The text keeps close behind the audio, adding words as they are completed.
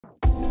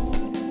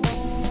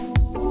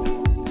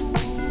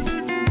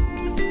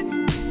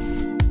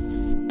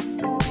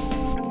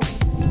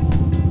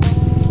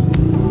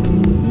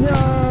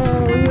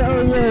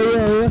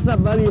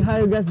Bali?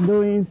 How you guys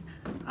doing?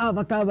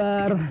 Apa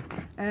kabar?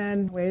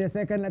 And wait a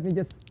second, let me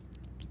just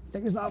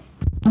take this off.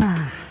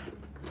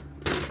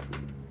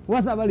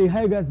 What's up Bali?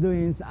 How you guys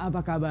doing?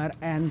 Apa kabar?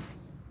 And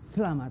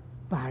selamat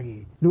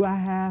pagi. Do I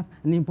have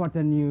an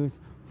important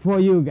news for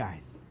you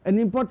guys? An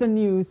important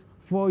news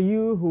for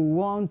you who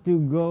want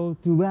to go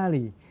to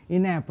Bali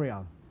in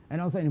April. And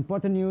also an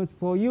important news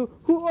for you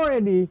who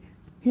already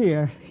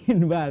here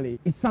in Bali.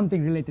 It's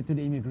something related to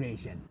the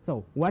immigration.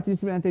 So watch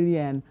this video until the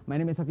end.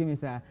 My name is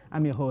Misa.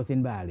 I'm your host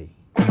in Bali.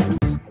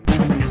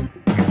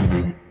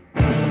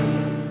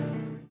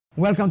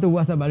 Welcome to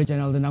What's Up Bali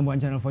channel, the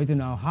 #1 channel for you to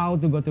know how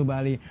to go to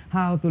Bali,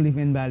 how to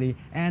live in Bali,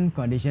 and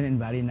condition in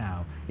Bali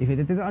now. If you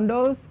did it on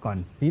those,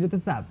 consider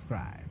to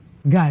subscribe.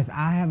 Guys,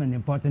 I have an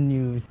important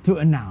news to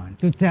announce,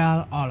 to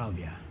tell all of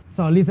you.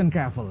 So listen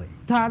carefully.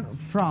 Start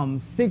from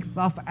 6th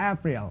of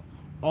April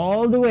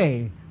all the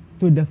way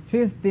to the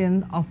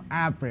 15th of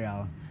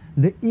April,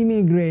 the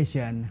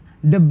immigration,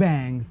 the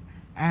banks,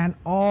 and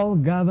all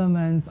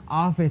government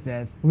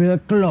offices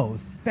will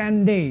close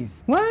 10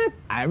 days. What?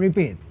 I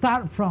repeat,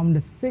 start from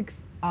the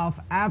 6th of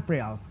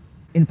April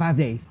in 5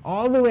 days,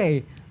 all the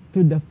way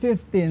to the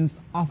 15th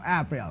of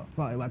April.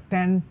 So about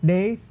 10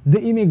 days, the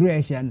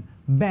immigration,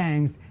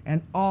 banks,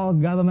 and all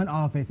government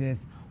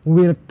offices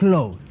will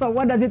close. So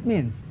what does it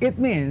mean? It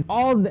means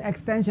all the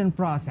extension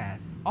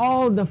process,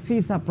 all the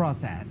visa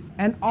process,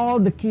 and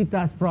all the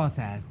KITAS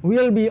process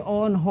will be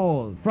on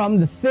hold from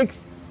the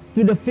 6th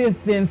to the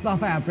 15th of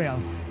April.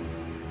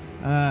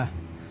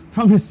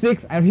 From the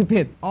 6th, I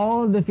repeat,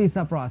 all the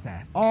visa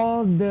process,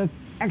 all the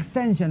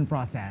extension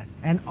process,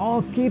 and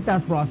all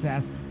KITAS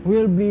process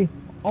will be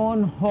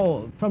on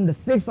hold from the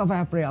 6th of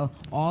April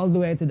all the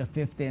way to the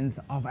 15th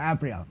of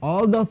April.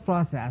 All those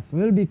processes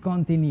will be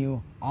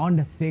continued on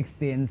the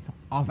 16th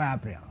of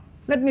April.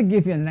 Let me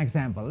give you an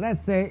example.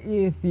 Let's say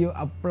if you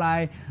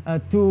apply a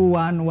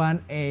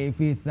 211A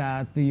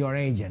visa to your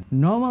agent.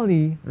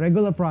 Normally,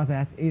 regular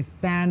process is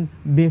 10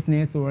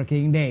 business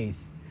working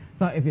days.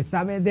 So if you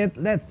submit it,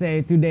 let's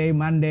say today,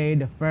 Monday,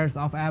 the 1st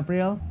of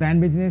April, 10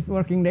 business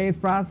working days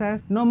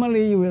process,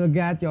 normally you will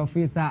get your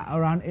visa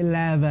around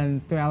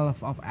 11,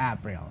 12 of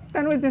April.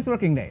 10 business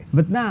working days.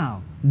 But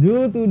now,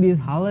 due to this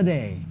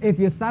holiday, if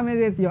you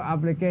submitted your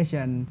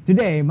application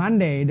today,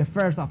 Monday, the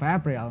 1st of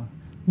April,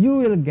 you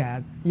will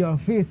get your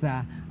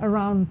visa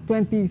around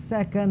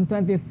 22nd,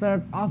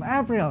 23rd of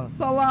April.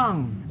 So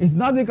long. It's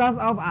not because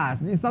of us.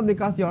 It's not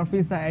because your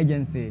visa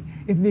agency.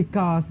 It's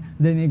because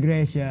the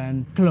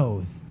immigration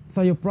closed.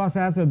 So your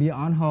process will be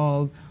on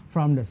hold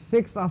from the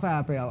 6th of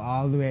April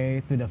all the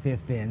way to the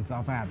 15th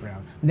of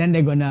April. Then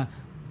they're gonna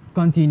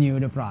continue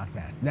the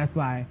process. That's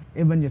why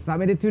even you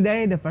submit it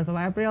today, the 1st of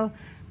April,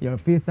 your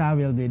visa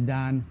will be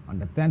done on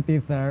the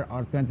 23rd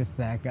or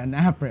 22nd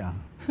April.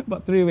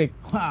 About 3 weeks.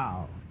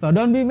 Wow. So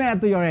don't be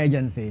mad to your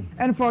agency.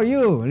 And for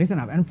you, listen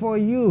up, and for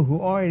you who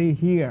already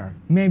here,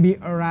 maybe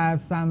arrived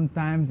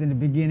sometimes in the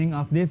beginning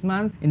of this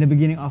month, in the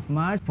beginning of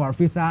March, for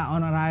visa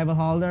on arrival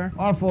holder,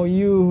 or for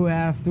you who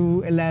have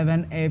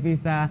 211A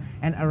visa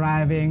and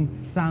arriving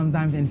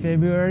sometimes in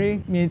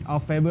February, mid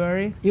of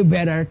February, you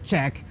better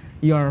check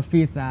your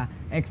visa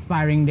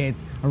expiring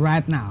dates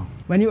right now.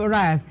 When you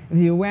arrive, if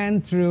you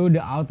went through the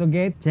auto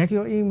gate, check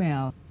your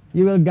email.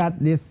 You will get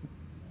this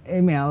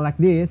email like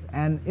this,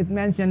 and it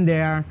mentioned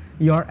there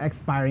your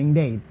expiring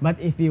date. But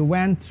if you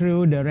went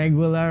through the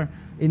regular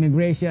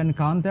immigration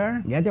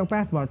counter, get your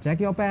passport,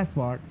 check your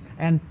passport,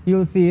 and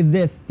you'll see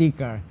this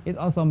sticker. It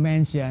also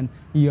mentioned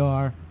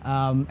your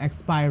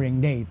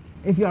expiring dates.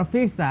 If your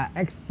visa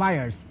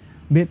expires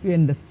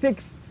between the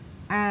 6th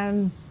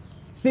and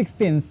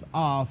 16th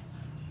of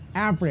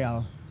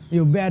April,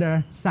 you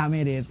better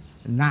submit it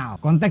now.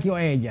 Contact your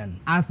agent,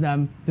 ask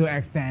them to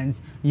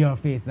extend your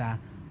visa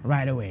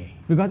right away.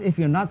 Because if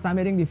you're not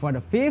submitting before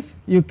the 5th,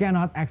 you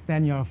cannot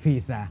extend your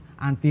visa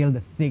until the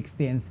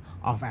 16th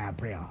of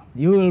April.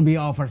 You will be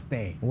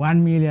overstayed.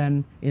 1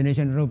 million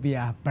Indonesian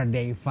rupiah per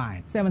day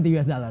fine.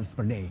 $70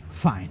 per day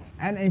fine.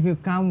 And if you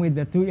come with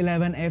the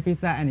 211A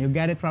visa and you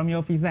get it from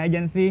your visa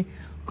agency,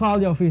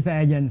 call your visa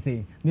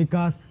agency,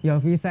 because your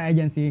visa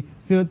agency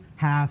should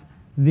have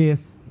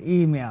this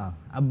email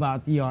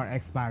about your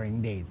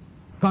expiring date.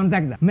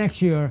 Contact them. Make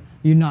sure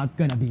you're not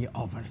gonna be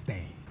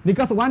overstayed.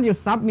 Because once you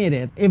submit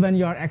it, even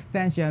your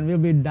extension will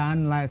be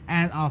done like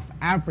end of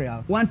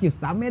April. Once you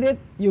submit it,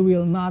 you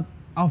will not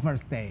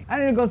overstay.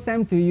 And it goes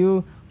same to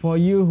you for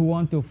you who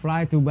want to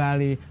fly to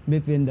Bali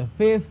between the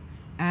 5th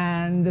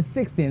and the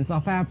 16th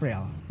of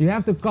April. You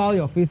have to call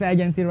your visa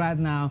agency right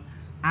now,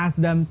 ask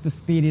them to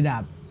speed it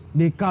up,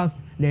 because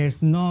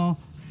there's no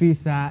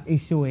visa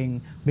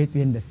issuing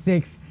between the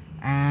 6th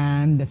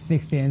and the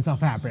 16th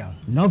of April.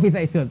 No visa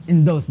issued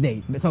in those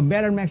days. So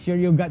better make sure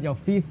you got your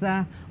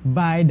visa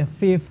by the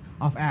 5th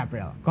of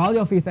April. Call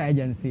your visa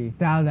agency,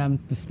 tell them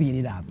to speed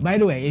it up. By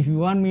the way, if you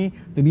want me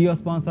to be your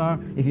sponsor,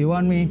 if you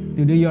want me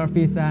to do your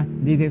visa,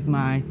 this is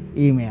my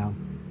email.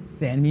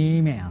 Send me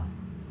email.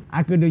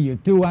 I could do you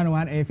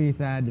 211A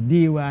visa, the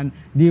D1,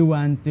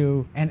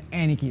 D12, and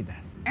any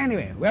KITAS.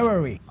 Anyway, where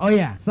were we? Oh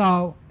yeah,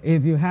 so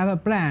if you have a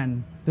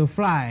plan to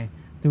fly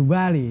to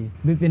Bali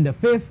between the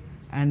 5th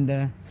and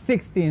the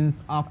 16th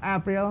of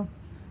April,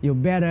 you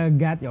better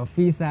get your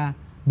visa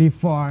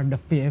before the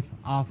 5th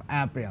of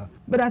April.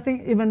 But I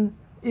think even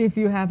if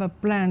you have a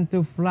plan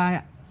to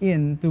fly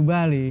in to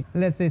Bali,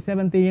 let's say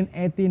 17,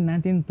 18,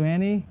 19,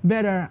 20,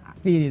 better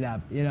speed it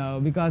up, you know,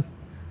 because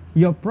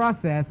your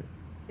process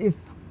is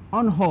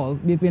on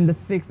hold between the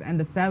 6th and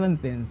the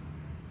 17th.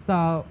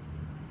 So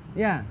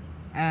yeah,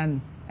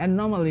 and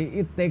normally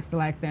it takes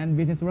like 10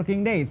 business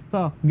working days.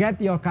 So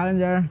get your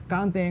calendar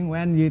counting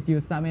when you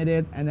submit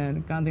it, and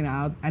then counting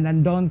out, and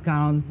then don't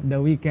count the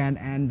weekend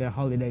and the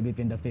holiday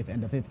between the 5th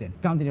and the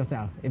 15th. Count it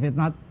yourself. If it's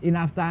not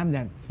enough time,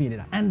 then speed it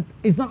up. And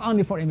it's not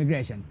only for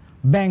immigration.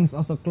 Banks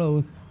also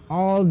close.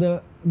 All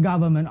the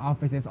government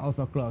offices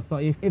also close. So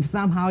if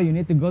somehow you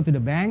need to go to the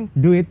bank,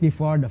 do it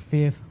before the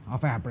 5th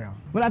of April.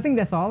 Well, I think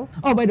that's all.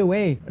 Oh, by the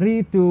way,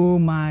 read to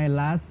my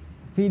last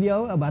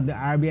video about the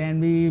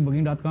Airbnb,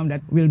 Booking.com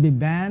that will be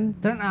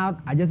banned. Turn out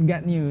I just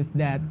got news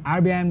that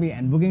Airbnb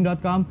and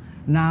Booking.com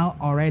now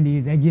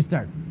already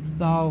registered,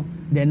 so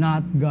they're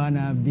not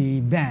gonna be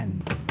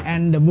banned,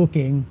 and the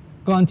booking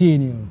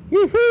continue.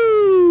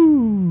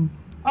 Woohoo!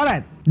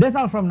 Alright, that's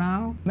all from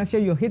now. Make sure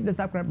you hit the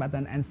subscribe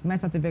button and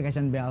smash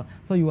notification bell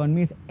so you won't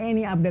miss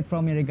any update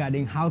from me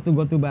regarding how to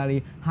go to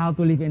Bali, how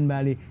to live in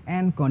Bali,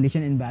 and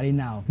condition in Bali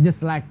now.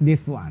 Just like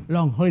this one,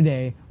 long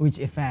holiday which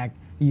affect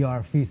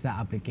your visa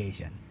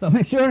application. So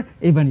make sure,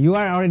 even you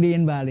are already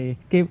in Bali,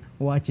 keep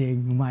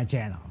watching my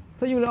channel,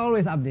 so you will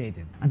always update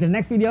it. Until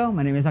next video,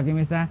 my name is Hakim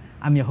Isa.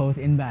 I'm your host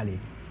in Bali.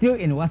 See you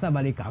in What's Up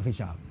Bali coffee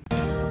shop.